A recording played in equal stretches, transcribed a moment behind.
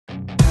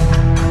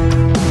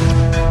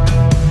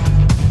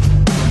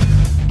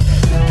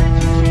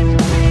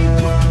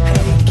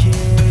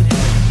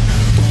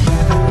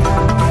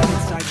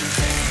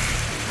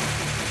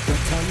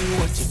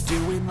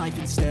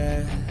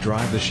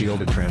shield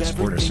to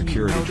transport a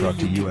security truck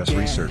to U.S.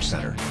 Research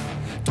Center.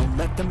 Don't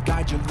let them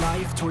guide your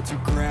life towards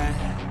regret.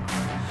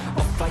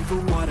 I'll fight for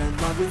what I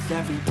love with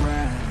every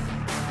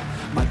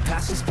breath. My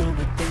past is filled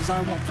with things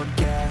I won't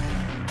forget.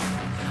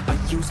 I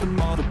use them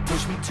all to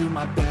push me to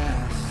my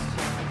best.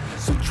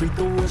 So treat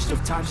the worst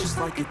of times just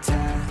like a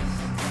test.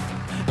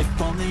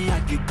 If only I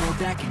could go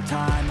back in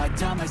time, I'd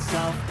tell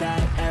myself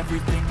that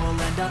everything will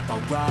end up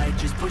alright.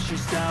 Just push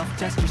yourself,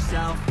 test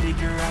yourself,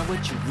 figure out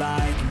what you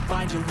like, and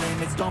find your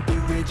limits, don't be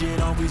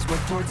rigid, always work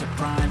towards a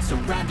prime.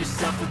 Surround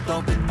yourself with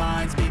open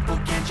minds, people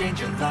can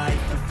change your life.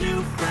 A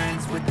few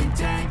friends with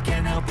intent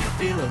can help you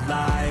feel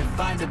alive.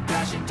 Find a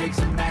passion, take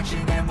some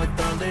action, and with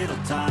a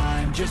little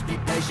time, just be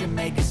patient,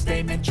 make a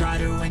statement, try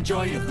to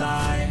enjoy your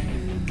life.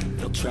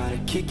 They'll try to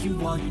kick you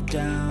while you're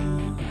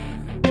down.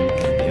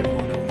 They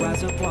wanna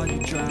rise up while you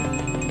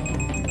drown.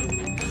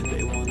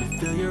 They wanna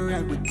fill your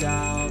head with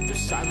doubt. They're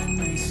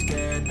silently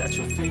scared that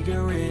you'll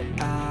figure it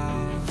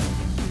out.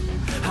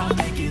 I'll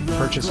make it look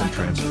Purchase and like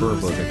transfer I'm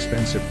both losing.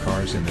 expensive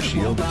cars in the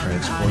shield to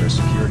transport a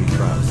security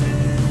truck.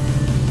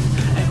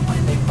 And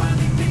when they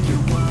finally think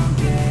you're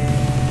wounded,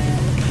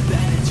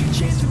 then it's your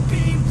chance to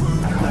be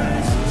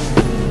ruthless.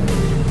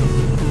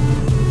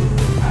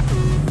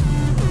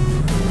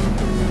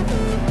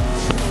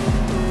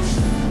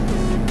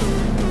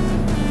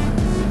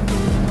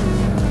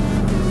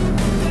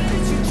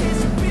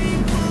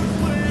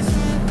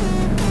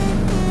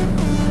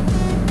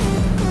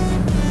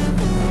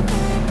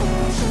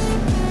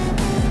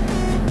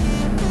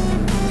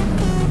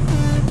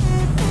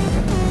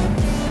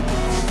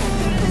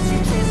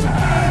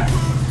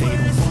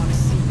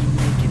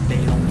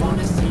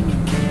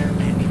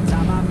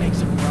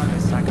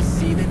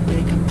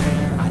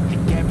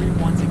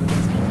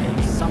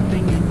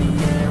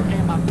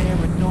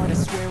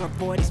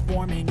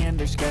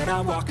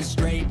 I walk a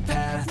straight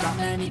path, not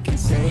many can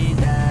say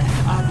that.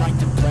 I like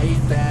to play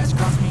fast,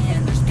 cross me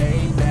and there's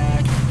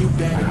payback. You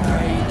better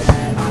pray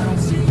that I don't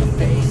see your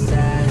face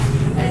at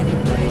any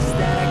place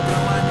that I go.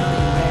 I know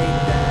you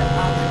hate that.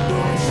 I'm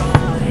doing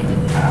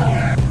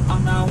fine,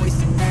 I'm not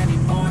wasting any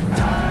more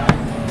time.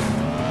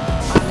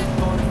 I live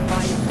for the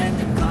fight and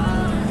the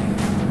climb,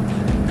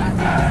 and I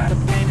think that the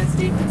pain that's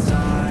deep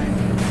inside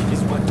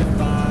is what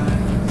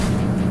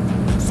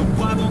defines. So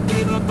I won't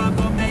give up, I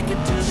will make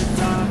it to the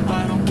top.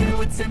 I don't care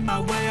what's in my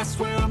way, I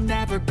swear I'm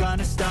never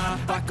gonna stop.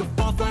 I could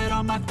fall flat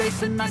on my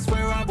face and I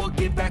swear I will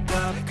get back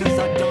up. Cause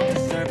I don't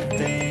deserve a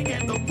thing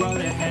and the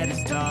road ahead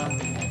is tough.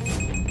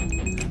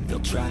 They'll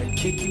try to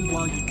kick you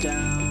while you're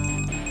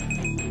down.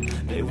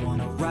 They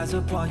wanna rise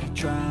up while you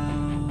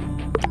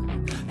drown.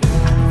 They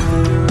wanna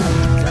figure out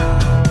your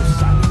doubt. They're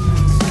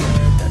silently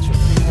scared that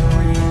you'll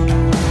figure it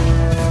out.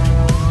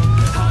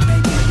 I'll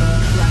make it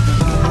look like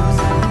I'm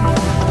losing.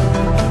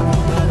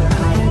 Won't bother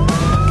hiding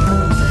my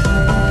bruises.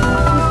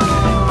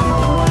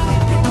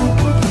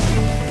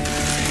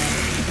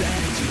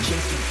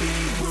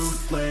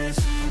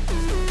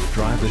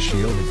 Drive the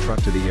shielded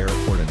truck to the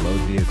airport and load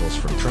vehicles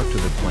from truck to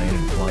the plane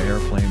and fly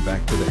airplane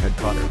back to the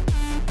headquarters.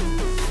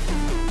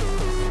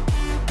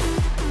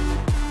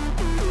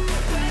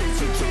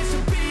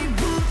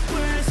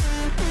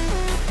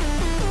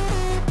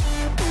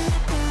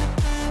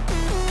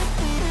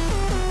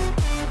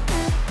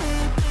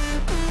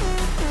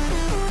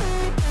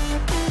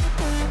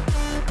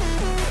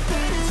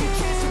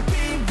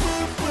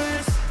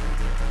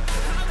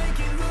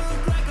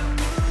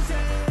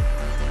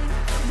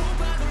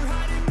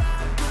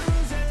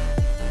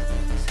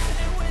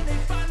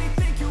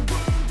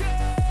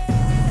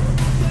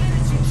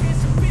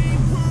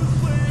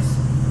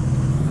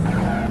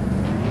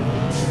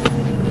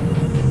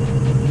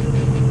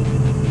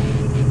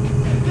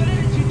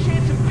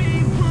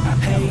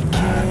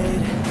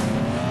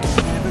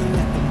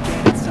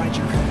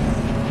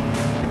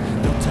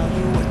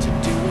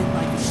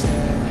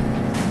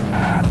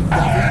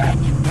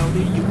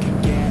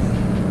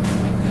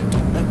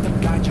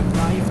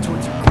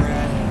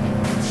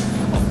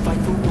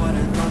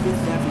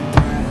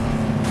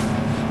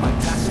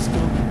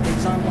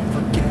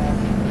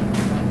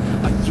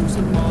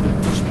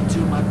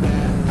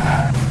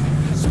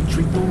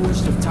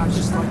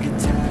 Just like a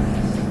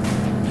test.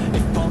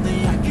 If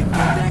only I could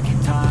go back in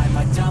time,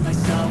 I'd tell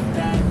myself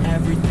that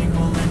everything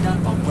will end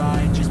up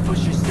alright. Just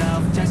push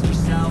yourself, test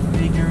yourself,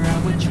 figure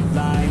out what you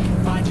like,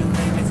 find your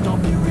limits,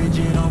 don't be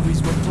rigid,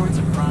 always work towards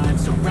a prime.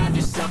 Surround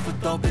yourself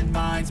with open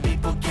minds,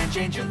 people can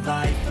change your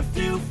life. A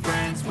few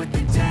friends with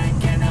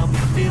intent can help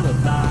you feel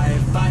alive.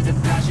 Find a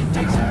passion,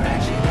 take some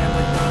action, and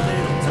with a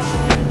little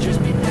time, just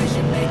be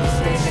patient, make a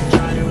statement,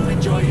 try to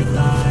enjoy your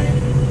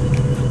life.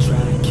 They'll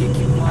try to kick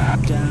you while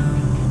you're down.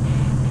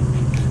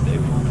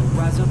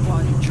 Rise up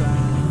while you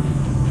drown.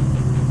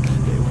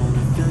 They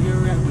wanna fill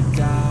your head with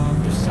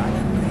doubt. They're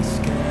silently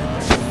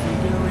scared that you'll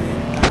figure it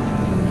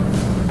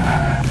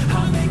out.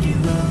 I'll make it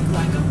look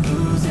like I'm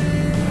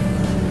losing.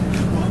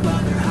 Won't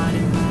bother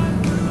hiding my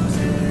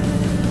bruises.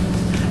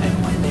 And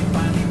when they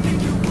finally think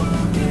you're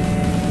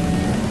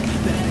wounded,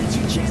 then it's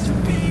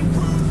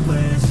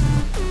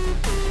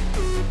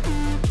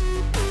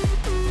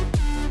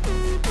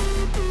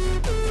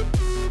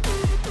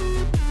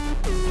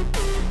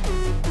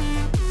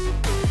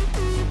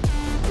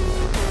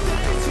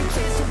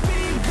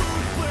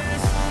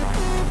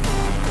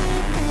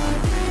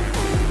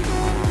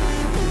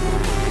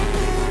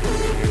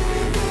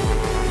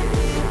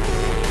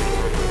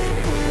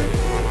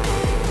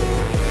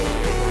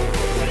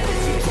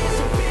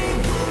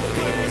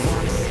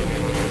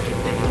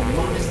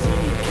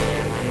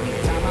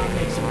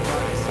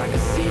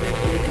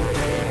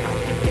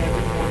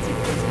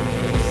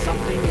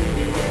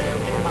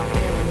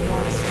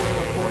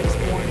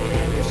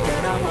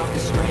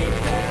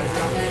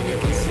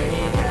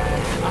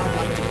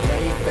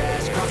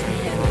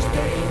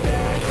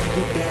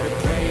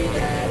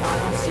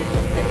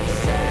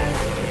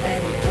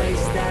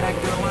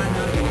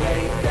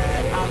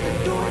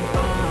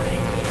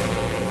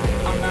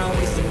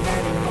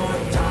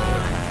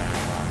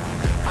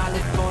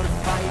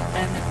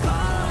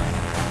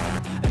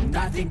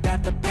think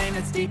that the pain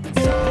that's deep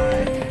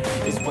inside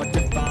is what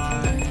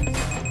defines.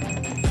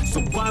 So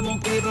I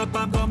won't give up,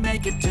 I'm gonna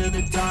make it to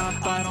the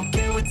top. I don't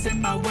care what's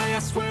in my way, I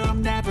swear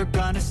I'm never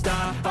gonna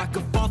stop. I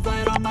could fall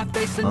flat on my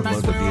face and I Unload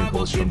the swear I will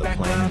vehicles from get the back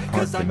plane up. and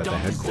Cause park I them at the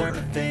don't deserve a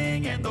headquarters.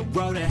 thing and the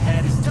road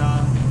ahead is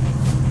tough.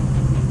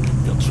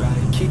 They'll try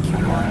to kick you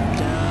while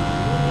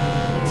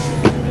down.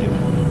 They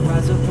wanna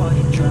rise up while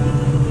you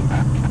drown.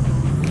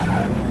 They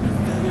wanna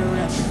fill your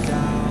head with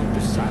doubt.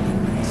 They're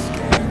silently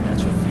scared that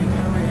you'll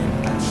figure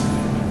it out.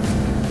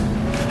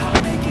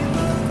 I'll make it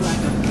look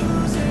like I'm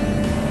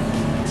losing.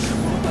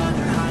 Won't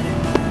bother hiding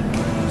my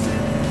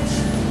bruises.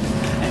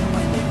 And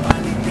when they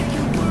finally think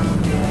you're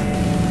wounded,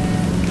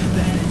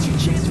 then it's your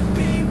chance to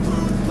be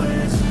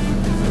ruthless.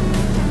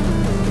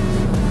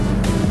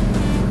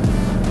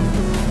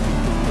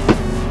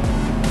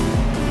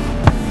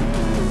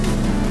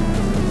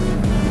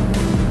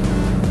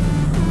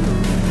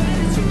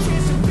 Then it's your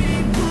chance to be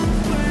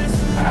ruthless.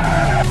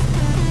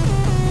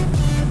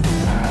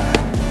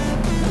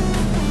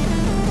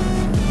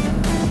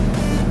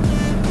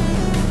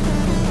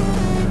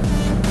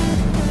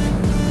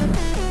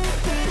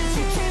 Then it's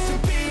your chance to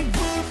be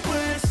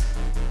ruthless.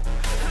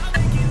 I'll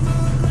make it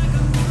look like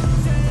I'm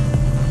losing.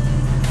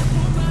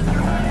 Won't bother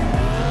hiding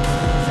my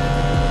bruises.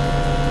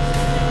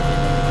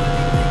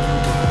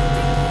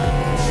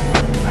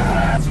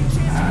 Then it's your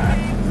chance to be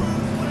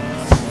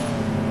ruthless.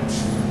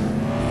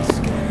 Be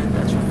scared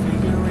that you'll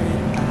figure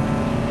it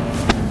out.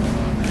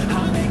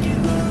 I'll make it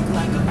look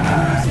like I'm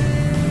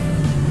losing.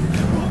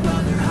 Won't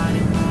bother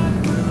hiding my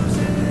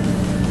bruises.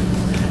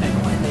 And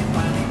when they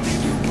finally think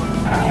you're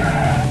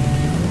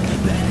wounded,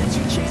 then it's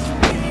your chance to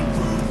be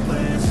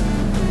ruthless.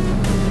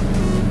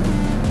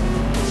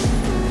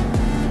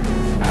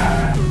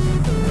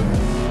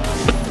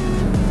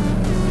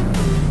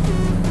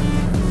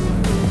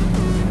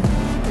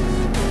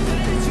 Then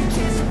it's your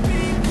chance to be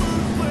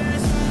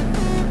ruthless.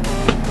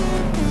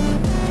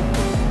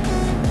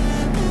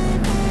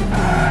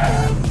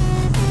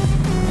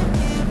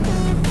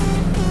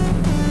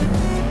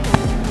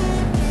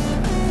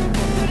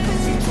 Then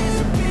it's your chance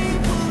to be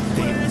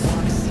ruthless. They don't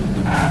wanna see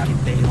me make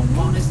it, they don't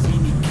wanna see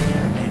me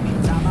care.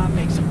 Anytime I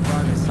make some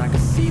progress, I can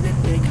see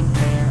that they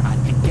compare. I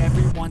think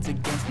everyone's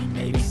against me,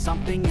 maybe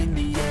something in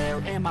the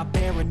air. Am I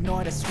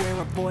paranoid? I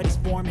swear a void is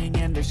forming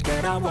and they're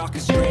scared. I walk a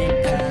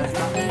straight path,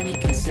 not many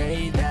can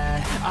say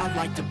that. I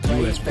like to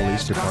play U.S.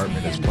 Police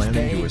Department is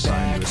planning to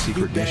assign you a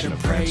secret mission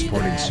of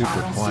transporting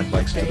super quad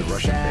bikes to the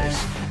Russian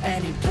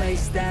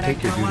base.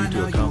 Take your duty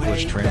to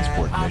accomplish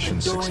transport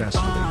missions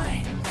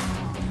successfully.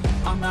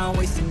 I'm not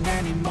wasting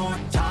any more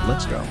time.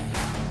 Let's go.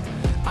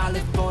 I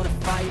live for the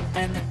fight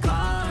and the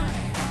climb.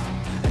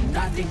 And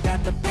I think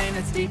that the pain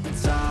that's deep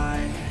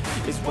inside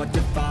is what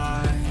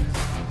defines.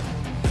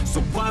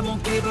 So I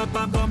won't give up,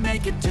 I'm gonna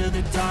make it to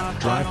the top.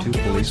 Drive I don't two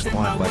care police what's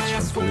in my quad way, bikes I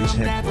from swear police I'm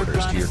never headquarters to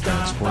gonna your stop.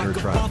 transporter I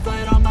could truck. fall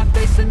flat on my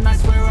face and I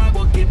swear I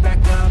will get back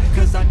up.